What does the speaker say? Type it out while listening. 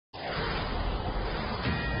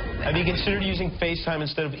Have you considered using FaceTime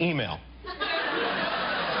instead of email?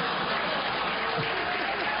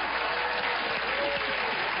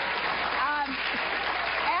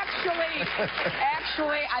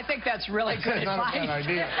 Actually, I think that's really good advice. Not a bad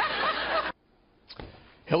idea.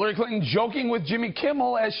 Hillary Clinton joking with Jimmy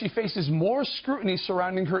Kimmel as she faces more scrutiny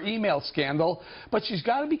surrounding her email scandal, but she's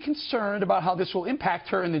got to be concerned about how this will impact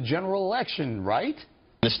her in the general election, right?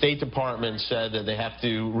 The State Department said that they have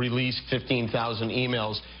to release 15,000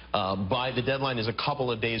 emails by the deadline is a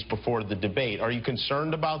couple of days before the debate. Are you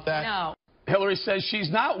concerned about that? No. Hillary says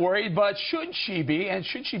she's not worried, but should she be, and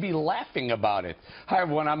should she be laughing about it? Hi,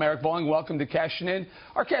 everyone. I'm Eric Bolling. Welcome to Cashin' In.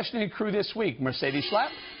 Our Cashin' In crew this week, Mercedes Schlapp,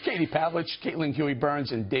 Katie Pavlich, Caitlin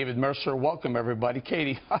Huey-Burns, and David Mercer. Welcome, everybody.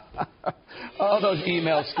 Katie, oh, those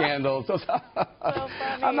email scandals. So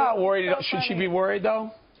I'm not worried. So should she be worried,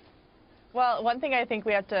 though? Well, one thing I think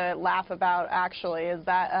we have to laugh about, actually, is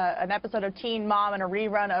that an episode of Teen Mom and a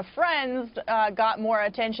rerun of Friends got more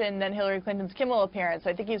attention than Hillary Clinton's Kimmel appearance.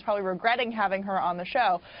 I think he's probably regretting having her on the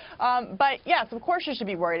show. But, yes, of course she should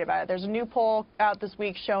be worried about it. There's a new poll out this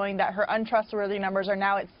week showing that her untrustworthy numbers are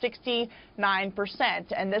now at 69%.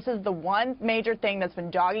 And this is the one major thing that's been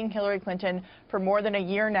dogging Hillary Clinton for more than a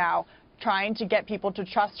year now, trying to get people to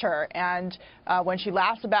trust her. And when she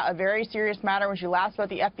laughs about a very serious matter, when she laughs about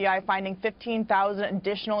the FBI finding 15,000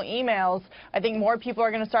 additional emails, I think more people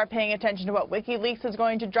are going to start paying attention to what WikiLeaks is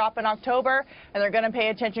going to drop in October, and they're going to pay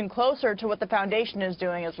attention closer to what the foundation is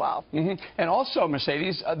doing as well. And also,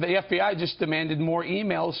 Mercedes, the FBI just demanded more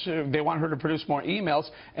emails. They want her to produce more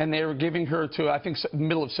emails, and they were giving her to, I think,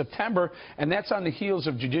 middle of September, and that's on the heels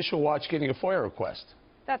of Judicial Watch getting a FOIA request.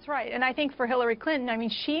 That's right. And I think for Hillary Clinton, I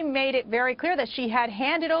mean, she made it very clear that she had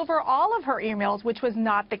handed over all of her emails, which was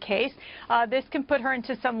not the case. This can put her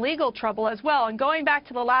into some legal trouble as well. And going back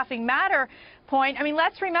to the laughing matter point, I mean,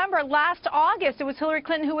 let's remember last August, it was Hillary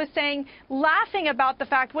Clinton who was laughing about the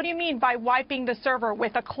fact, what do you mean by wiping the server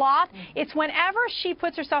with a cloth? It's whenever she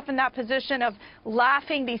puts herself in that position of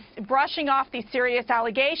laughing, brushing off these serious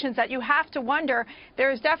allegations, that you have to wonder,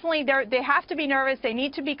 there's definitely, they have to be nervous, they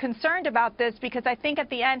need to be concerned about this, because I think at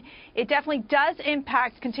the end, it definitely does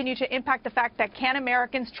continue to impact the fact that can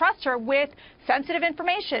Americans trust her with sensitive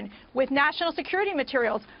information, with national security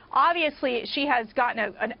materials. Obviously, she has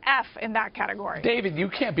gotten an F in that category. David, you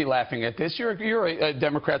can't be laughing at this. You're a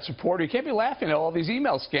Democrat supporter. You can't be laughing at all these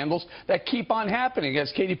email scandals that keep on happening.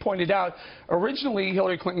 As Katie pointed out, originally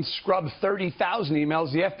Hillary Clinton scrubbed 30,000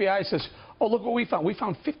 emails. The FBI says, oh, look what we found. We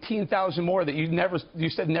found 15,000 more that you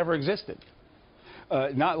said never existed.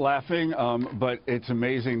 Not laughing, but it's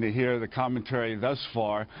amazing to hear the commentary thus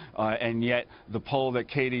far, and yet the poll that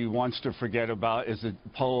Katie wants to forget about is the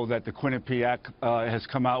poll that the Quinnipiac has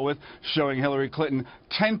come out with, showing Hillary Clinton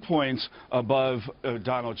 10 points above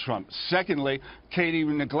Donald Trump. Secondly, Katie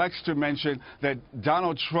neglects to mention that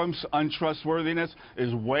Donald Trump's untrustworthiness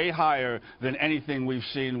is way higher than anything we've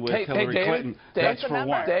seen with Hillary Clinton. That's for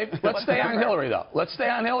one. Dave, let's stay on Hillary, though. Let's stay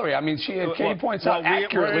on Hillary. I mean, Katie points out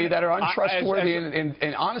accurately that her untrustworthy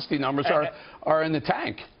and honesty numbers are in the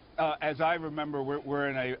tank. As I remember, we're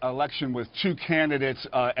in an election with two candidates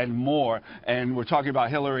and more, and we're talking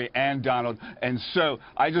about Hillary and Donald. And so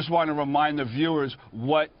I just want to remind the viewers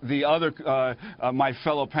what the other, my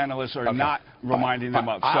fellow panelists are not reminding them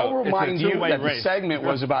of. So I'll remind you that the race. segment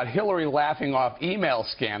was about Hillary laughing off email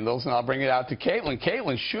scandals, and I'll bring it out to Caitlin.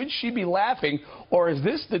 Caitlin, should she be laughing, or is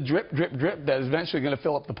this the drip, drip, drip that is eventually going to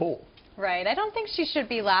fill up the pool? Right. I don't think she should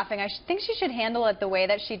be laughing. I think she should handle it the way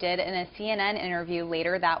that she did in a CNN interview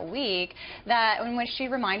later that week, in which she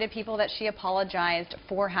reminded people that she apologized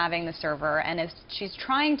for having the server, and she's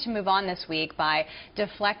trying to move on this week by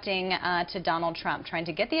deflecting to Donald Trump, trying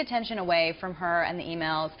to get the attention away from her and the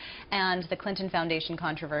emails and the Clinton Foundation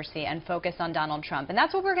controversy and focus on Donald Trump. And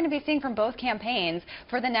that's what we're going to be seeing from both campaigns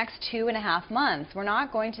for the next 2.5 months. We're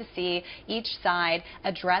not going to see each side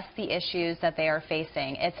address the issues that they are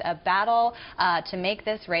facing. It's a battle to make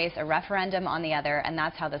this race a referendum on the other, and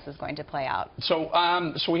that's how this is going to play out. So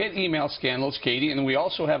we had email scandals, Katie, and we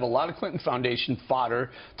also have a lot of Clinton Foundation fodder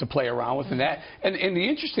to play around with. And the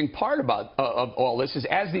interesting part about of all this is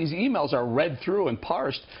as these emails are read through and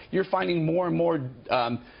parsed, you're finding more and more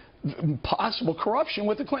possible corruption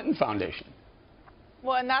with the Clinton Foundation.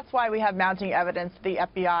 Well, and that's why we have mounting evidence the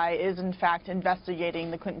FBI is, in fact, investigating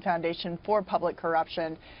the Clinton Foundation for public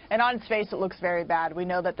corruption. And on its face, it looks very bad. We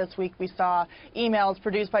know that this week we saw emails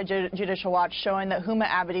produced by Judicial Watch showing that Huma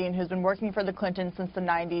Abedin, who's been working for the Clintons since the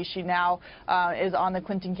 90s, she now is on the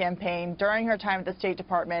Clinton campaign. During her time at the State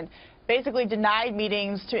Department, basically denied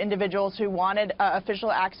meetings to individuals who wanted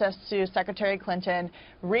official access to Secretary Clinton,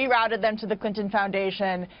 rerouted them to the Clinton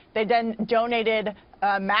Foundation. They then donated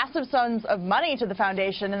massive sums of money to the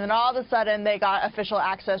foundation, and then all of a sudden they got official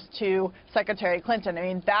access to Secretary Clinton. I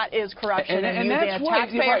mean, that is corruption and using a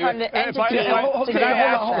taxpayer-funded entity to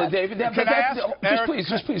get Hold on, David.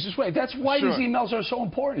 Just wait. That's why Sure. these emails are so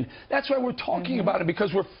important. That's why we're talking about it,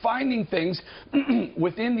 because we're finding things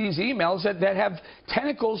within these emails that have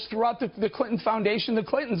tentacles throughout the Clinton Foundation, the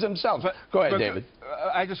Clintons themselves. Go ahead, David.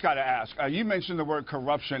 I just got to ask. You mentioned the word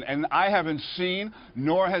corruption, and I haven't seen,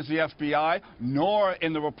 nor has the FBI, nor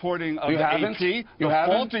in the reporting of the AP,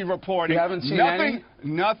 faulty reporting. You haven't seen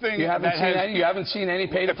nothing. You haven't seen any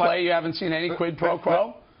pay to play. You haven't seen any quid pro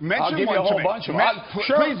quo. I'll give you a whole bunch of them.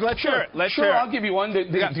 Please, let's hear it. Sure, I'll give you one.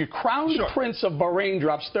 The Crown Prince of Bahrain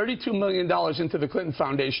drops $32 million into the Clinton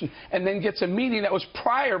Foundation and then gets a meeting that was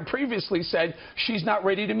previously said she's not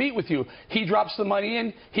ready to meet with you. He drops the money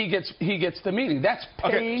in, he gets the meeting. That's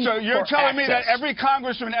paying so you're telling me that access. every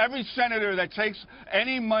congressman, every senator that takes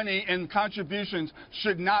any money in contributions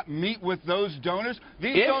should not meet with those donors?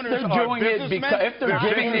 These donors are businessmen. If they're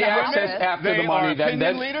giving the access after the money,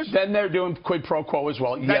 then they're doing quid pro quo as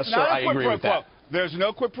well. Yes, sir, I agree with that. There's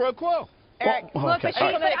no quid pro quo. Eric, Look,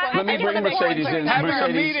 let me bring Mercedes in. Having a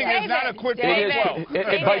meeting is not a quid pro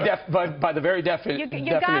quo. By the very definition, you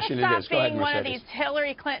got to it is. stop Go ahead, being one of Mercedes. these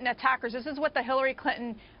Hillary Clinton attackers. This is what the Hillary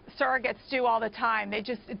Clinton surrogates do all the time. They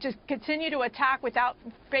just continue to attack without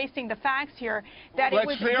facing the facts here. That it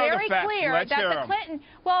was very clear that the Clinton.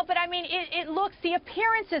 Well, but I mean, it looks, the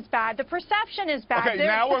appearance is bad, the perception is bad. Okay,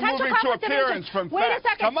 now we're moving to appearance from facts. Wait a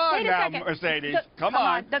second. Come on now, Mercedes. Come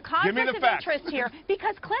on. The Give me conflict the of facts. interest here,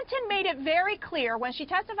 because Clinton made it very clear when she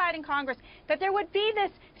testified in Congress that there would be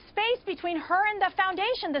this space between her and the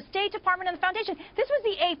foundation, the State Department and the foundation. This was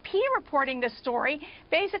the AP reporting this story,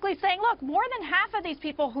 basically saying, look, more than half of these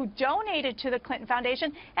people who donated to the Clinton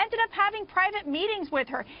Foundation ended up having private meetings with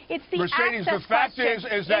her. It's the Mercedes, access the fact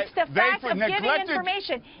question. is that it's the fact of giving neglected,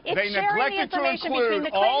 information. It's they sharing the neglected to information between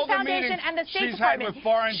include the all Clinton the Foundation meetings and the State she's had Department. with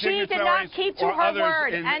foreign She did dignitaries not keep to or her others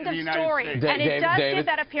word. in End the of United story. States. And it does David, give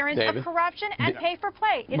that appearance of corruption and pay for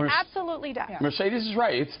play. It absolutely does. Mercedes is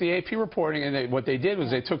right. It's the AP reporting, and what they did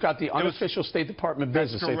was they took out the unofficial State Department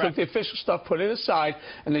business. They took the official stuff, put it aside,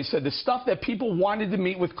 and they said the stuff that people wanted to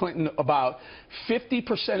meet with Clinton about,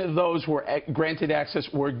 50% of those were granted access,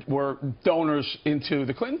 were donors into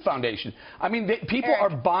the Clinton Foundation. I mean, people are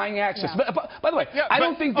buying access. By the way, I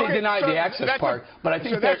don't think they denied the access part, but I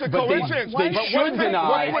think they should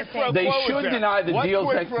deny the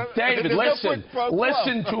deals that. David,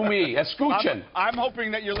 listen to me. Escuchen. I'm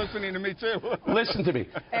hoping that you're listening to me too. Listen to me.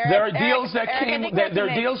 There are deals that there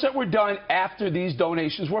are deals that were done after these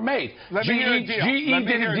donations were made. GE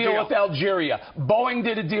did a deal with Algeria. Boeing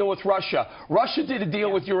did a deal with Russia. Russia did a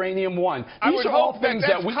deal with Uranium One. These are all things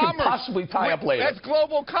that we could possibly tie up later. That's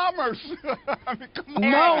global commerce. I mean, come on.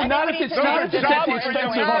 No, not at the expense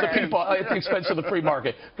of other people, at the expense of the free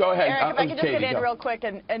market. Go ahead. Eric, if I could just get in real quick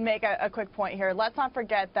and make a quick point here. Let's not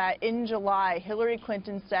forget that in July, Hillary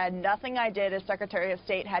Clinton said nothing I did as Secretary of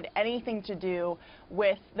State had anything to do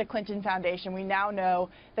with the Clinton Foundation. We now know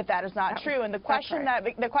that that is not true. And the question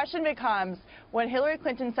the question becomes, when Hillary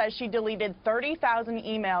Clinton says she deleted 30,000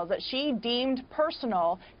 emails that she deemed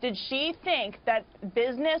personal, did she think that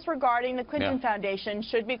business regarding the Clinton Foundation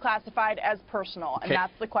should be classified as personal? And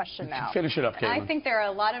that's the question now. Finish it up, Caitlin. I think there are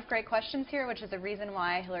a lot of great questions here, which is the reason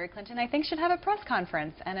why Hillary Clinton, I think, should have a press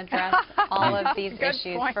conference and address all of these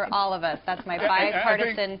issues for all of us. That's my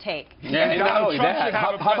bipartisan take. And Donald Trump should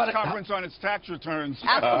have a press conference on its tax returns.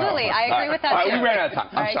 Absolutely. I agree with that, too. We ran out of time.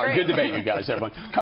 I'm sorry. Good debate, you guys, everyone.